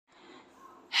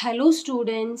Hello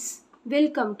students,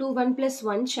 welcome to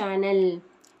 1+1 channel.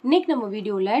 இன்னைக்கு நம்ம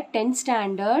வீடியோல 10th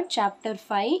standard chapter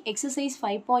 5 exercise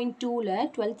 5.2ல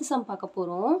 12th sum பார்க்க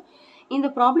போறோம். இந்த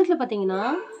ப்ராப்ளத்துல பாத்தீங்கன்னா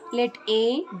let A,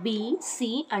 B, C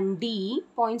and D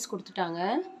points கொடுத்துட்டாங்க.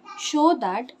 Show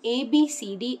that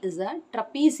ABCD is a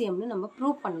trapezium னு நம்ம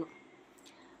ப்ரூவ் பண்ணனும்.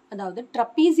 அதாவது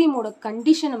trapezium ஓட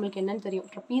கண்டிஷன் நமக்கு என்னன்னு தெரியும்.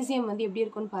 trapezium வந்து எப்படி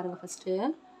இருக்கும்னு பாருங்க first.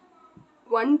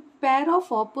 One pair of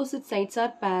opposite sides are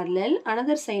parallel,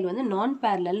 another side வந்து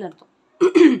non-parallel அர்த்தம்.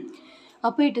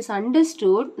 அப்போ it is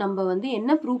understood நம்ம வந்து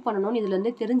என்ன ப்ரூவ் பண்ணணும்னு இதுல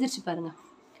இருந்து தெரிஞ்சிருச்சு பாருங்க.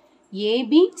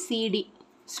 ABCD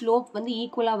ஸ்லோப் வந்து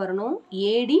ஈக்குவலா வரணும்,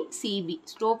 ADCB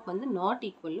ஸ்லோப் வந்து நாட்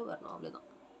ஈக்குவல்னு வரணும், அவ்வளவுதான்.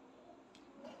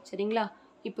 சரிங்களா?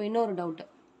 இப்போ இன்னொரு டவுட்.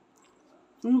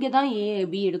 இங்க தான்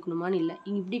AB எடுக்கணுமான்னு இல்லை,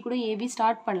 இப்படி கூட AB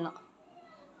ஸ்டார்ட் பண்ணலாம்.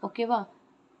 ஓகேவா?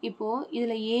 இப்போ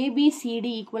இதுல ABCD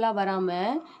ஈக்குவலா வராம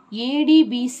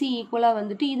ADBC ஈக்குவலா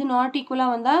வந்துட்டு இது நாட் ஈக்குவலா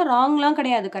வந்தா ராங்லாம்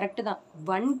கிடையாது, கரெக்ட் தான்.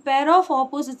 One pair of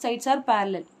opposite sides are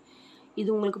parallel. இது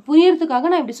உங்களுக்கு புரியறதுக்காக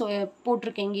நான் இப்படி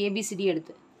போட்டிருக்கேன் இங்க ABCD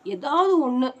எடுத்து. ஏதாவது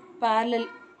ஒன்று parallel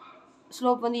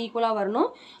ஸ்லோப் வந்து ஈக்குவலா வரணும்,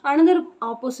 அனதர்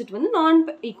ஆப்போசிட் வந்து நான்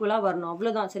ஈக்குவலா வரணும்,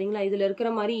 அவ்வளவுதான். சரிங்களா? இதுல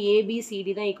இருக்கிற மாதிரி ABCD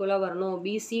தான் ஈக்குவலா வரணும்,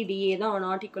 BCDA தான்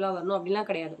நாட் ஈக்குவலா வரணும்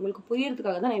அப்படிலாம் கிடையாது. உங்களுக்கு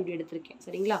புரியறதுக்காக தான் நான் இப்படி எடுத்திருக்கேன்.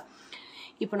 சரிங்களா?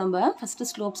 இப்போ நம்ம first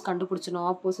slopes கண்டுபிடிச்சணும்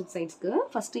opposite சைட்ஸ்க்கு.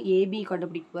 First AB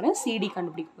கண்டுபிடிக்க போறேன், CD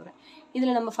கண்டுபிடிக்க போறேன்.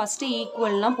 இதுல நம்ம ஃபர்ஸ்ட்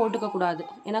ஈக்குவல்லாம் போட்டுக்க கூடாது,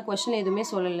 ஏன்னா क्वेश्चन எதுவுமே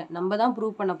சொல்லல, நம்ம தான்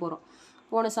ப்ரூவ் பண்ண போறோம்.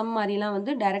 போன சம் மாதிரிலாம்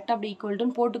வந்து டைரக்டா அப்படி ஈக்குவல்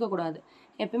டுன்னு போட்டுக்க கூடாது.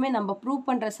 எப்பவுமே நம்ம ப்ரூவ்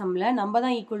பண்ற சம்ல நம்ம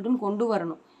தான் ஈக்குவல் டுன்னு கொண்டு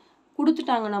வரணும்.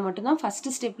 கொடுத்துட்டாங்கன்னா மட்டும்தான்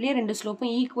ஃபர்ஸ்ட் ஸ்டெப்லயே ரெண்டு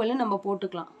ஸ்லோப்பும் ஈக்குவல்னு நம்ம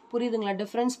போட்டுக்கலாம். புரியுதுங்களா?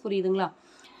 டிஃபரன்ஸ் புரியுதுங்களா?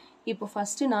 இப்போ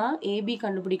ஃபர்ஸ்ட் நான் AB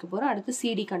கண்டுபிடிக்க போறேன், அடுத்து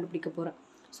CD கண்டுபிடிக்க போறேன்.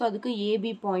 ஸோ அதுக்கு AB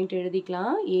பாயிண்ட்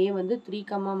எழுதிக்கலாம். A வந்து 3,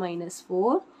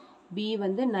 -4, B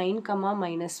வந்து 9,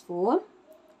 -4.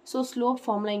 ஸோ ஸ்லோப்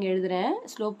ஃபார்முலா இங்கே எழுதுகிறேன்.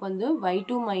 ஸ்லோப் வந்து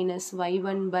y2 -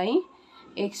 y1 by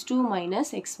x2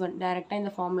 - x1. டைரெக்டாக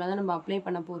இந்த ஃபார்முலா தான் நம்ம அப்ளை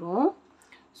பண்ண போகிறோம்.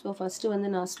 ஸோ ஃபஸ்ட்டு வந்து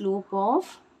நான் ஸ்லோப்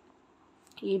ஆஃப்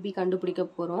AB கண்டுபிடிக்க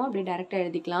போகிறோம், அப்படியே டைரெக்டாக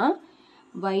எழுதிக்கலாம்.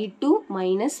 y2 -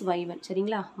 y1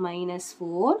 சரிங்களா?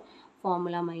 -4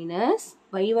 ஃபார்முலா மைனஸ்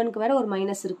y1க்கு வேற ஒரு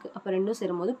மைனஸ் இருக்கு, அப்போ ரெண்டும்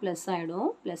சேரும்போது ப்ளஸ் ஆகிடும்,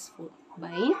 +4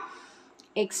 பை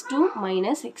x2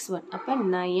 - x1, அப்போ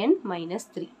 9 -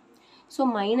 3. ஸோ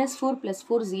 -4 +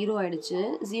 4 0 ஆயிடுச்சு.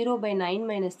 0 by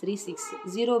 9 - 3 6.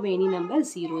 0 by எனி நம்பர்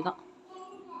 0 தான்.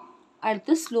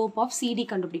 அடுத்து ஸ்லோப் ஆஃப் CD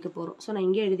கண்டுபிடிக்க போகிறோம். ஸோ நான்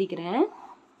இங்கே எழுதிக்கிறேன்.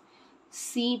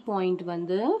 C பாயிண்ட்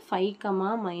வந்து 5,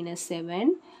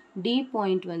 -7. D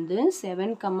பாயிண்ட் வந்து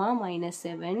 7,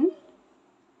 -7.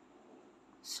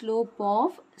 ஸ்லோப்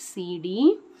ஆஃப் CD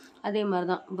அதே மாதிரி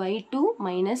தான் y2 -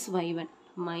 y1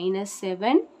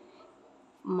 -7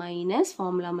 minus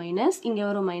formula minus, இங்கே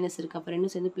ஒரு மைனஸ் இருக்குது, அப்போ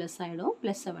ரெண்டும் சேர்ந்து ப்ளஸ் ஆகிடும்,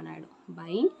 +7 ஆகிடும்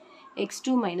பை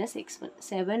x2 - x1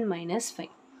 7 -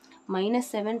 5.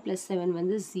 -7 + 7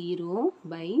 வந்து 0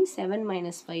 பை 7 -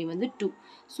 5 வந்து 2.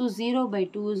 So 0 by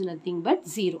 2 is nothing but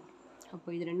 0. அப்போ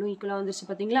இது ரெண்டும் ஈக்குவலாக வந்துருச்சு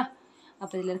பார்த்தீங்களா?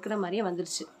 அப்போ இதில் இருக்கிற மாதிரியே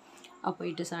வந்துருச்சு. அப்போ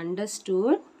it is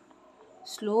understood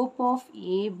slope of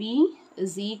AB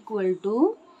is equal to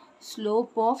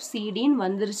slope of CD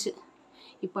வந்துருச்சு.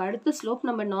 இப்போ அடுத்த ஸ்லோப்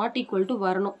நம்ம நாட் ஈக்குவல் டு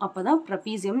வரணும், அப்பதான்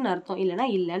ட்ரபீசியம்னு அர்த்தம், இல்லைனா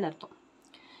இல்லைன்னு அர்த்தம்.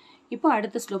 இப்போ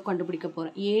அடுத்த ஸ்லோப் கண்டுபிடிக்க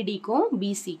போறேன் ADக்கும்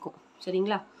BCக்கும்.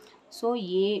 சரிங்களா? ஸோ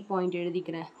A பாயிண்ட்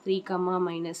எழுதிக்கிறேன் 3,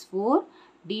 -4.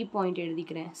 D பாயிண்ட்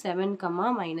எழுதிக்கிறேன் 7,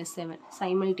 -7.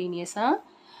 சைமல்டேனியஸாக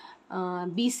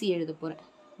BC எழுத போகிறேன்.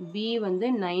 B வந்து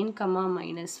 9,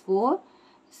 -4.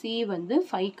 C வந்து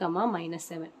 5,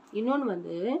 -7. இன்னொன்று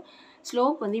வந்து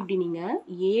ஸ்லோப் வந்து இப்படி நீங்கள்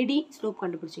AD ஸ்லோப்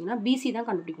கண்டுபிடிச்சிங்கன்னா BC தான்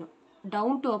கண்டுபிடிக்கணும்.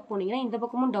 டவுன் டு அப் போனீங்கன்னா இந்த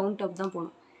பக்கமும் டவுன் டு அப் தான்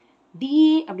போகணும். DA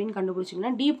அப்படின்னு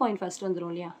கண்டுபிடிச்சிங்கன்னா D பாயிண்ட் ஃபர்ஸ்ட்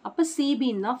வந்துடும் இல்லையா? அப்போ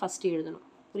CBன்னு தான் ஃபர்ஸ்ட் எழுதணும்.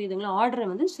 புரியுதுங்களா? ஆர்டரை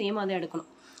வந்து சேமாக தான் எடுக்கணும்.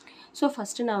 ஸோ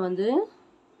ஃபஸ்ட்டு நான் வந்து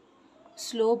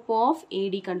ஸ்லோப் ஆஃப்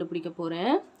AD கண்டுபிடிக்க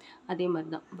போகிறேன். அதே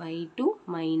மாதிரி தான் y2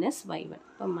 - y1.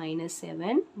 இப்போ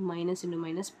 -7 மைனஸ் இன்டு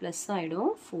மைனஸ் ப்ளஸ்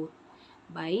ஆகிடும் 4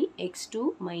 by x2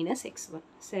 - x1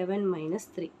 7 -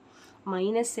 3.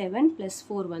 -7 +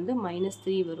 4 வந்து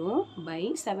 -3 வரும் by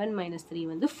 7 - 3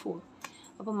 வந்து 4.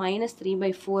 அப்போ -3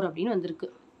 by 4 அப்படின்னு வந்திருக்கு.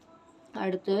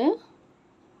 அடுத்து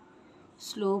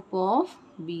ஸ்லோப் ஆஃப்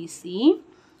BC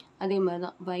அதே மாதிரி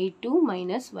தான் y2 -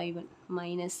 y1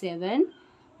 -7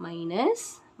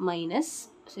 மைனஸ்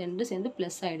ரெண்டு சேர்ந்து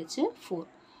ப்ளஸ் ஆகிடுச்சு 4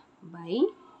 by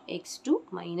x2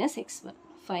 - x1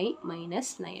 5 -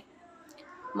 9.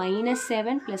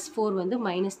 -7 + 4 வந்து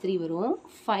 -3 வரும்,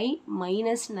 5 -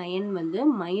 9 வந்து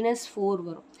 -4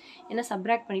 வரும். ஏன்னா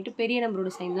சப்ராக்ட் பண்ணிவிட்டு பெரிய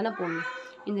நம்பரோட சைன் தானே போடணும்.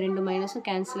 இந்த ரெண்டு மைனஸும்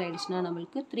கேன்சல் ஆகிடுச்சுன்னா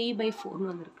நம்மளுக்கு 3/4ன்னு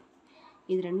வந்திருக்கு.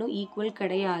 இது ரெண்டும் ஈக்குவல்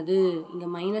கிடையாது. இங்கே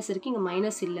மைனஸ் இருக்குது, இங்கே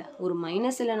மைனஸ் இல்லை. ஒரு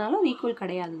மைனஸ் இல்லைனாலும் ஈக்குவல்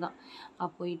கிடையாது தான்.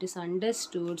 அப்போ it is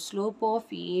understood slope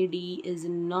of AD is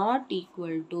not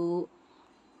equal to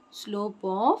slope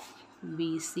of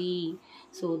BC.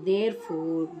 So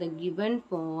therefore the given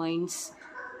points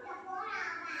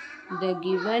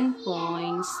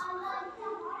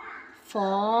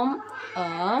form a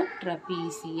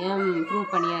trapezium. Prove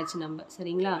பண்ணியாச்சு நம்ம,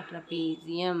 சரிங்களா?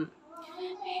 trapezium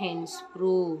hence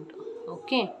proved.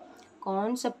 ஓகே,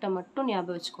 கான்செப்டை மட்டும்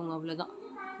ஞாபகம் வச்சுக்கோங்க, அவ்வளோதான்.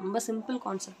 ரொம்ப சிம்பிள்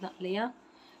கான்செப்ட் தான் இல்லையா?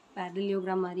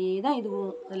 பேரலோகிராம் மாதிரியே தான்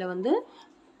இதுவும். அதில் வந்து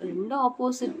ரெண்டு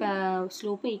ஆப்போசிட்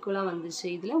ஸ்லோப்பும் ஈக்குவலாக வந்துச்சு.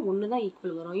 இதில் ஒன்று தான்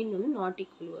ஈக்குவல் வரும், இன்னொன்று நாட்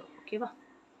ஈக்குவல் வரும். ஓகேவா?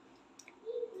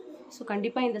 ஸோ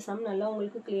கண்டிப்பாக இந்த சம் நல்லா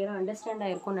உங்களுக்கு கிளியராக அண்டர்ஸ்டாண்ட்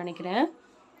ஆகிருக்கும்னு நினைக்கிறேன்.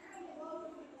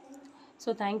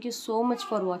 So thank you so much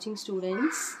for வாட்சிங்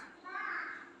ஸ்டூடெண்ட்ஸ்.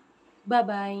 Bye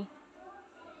bye.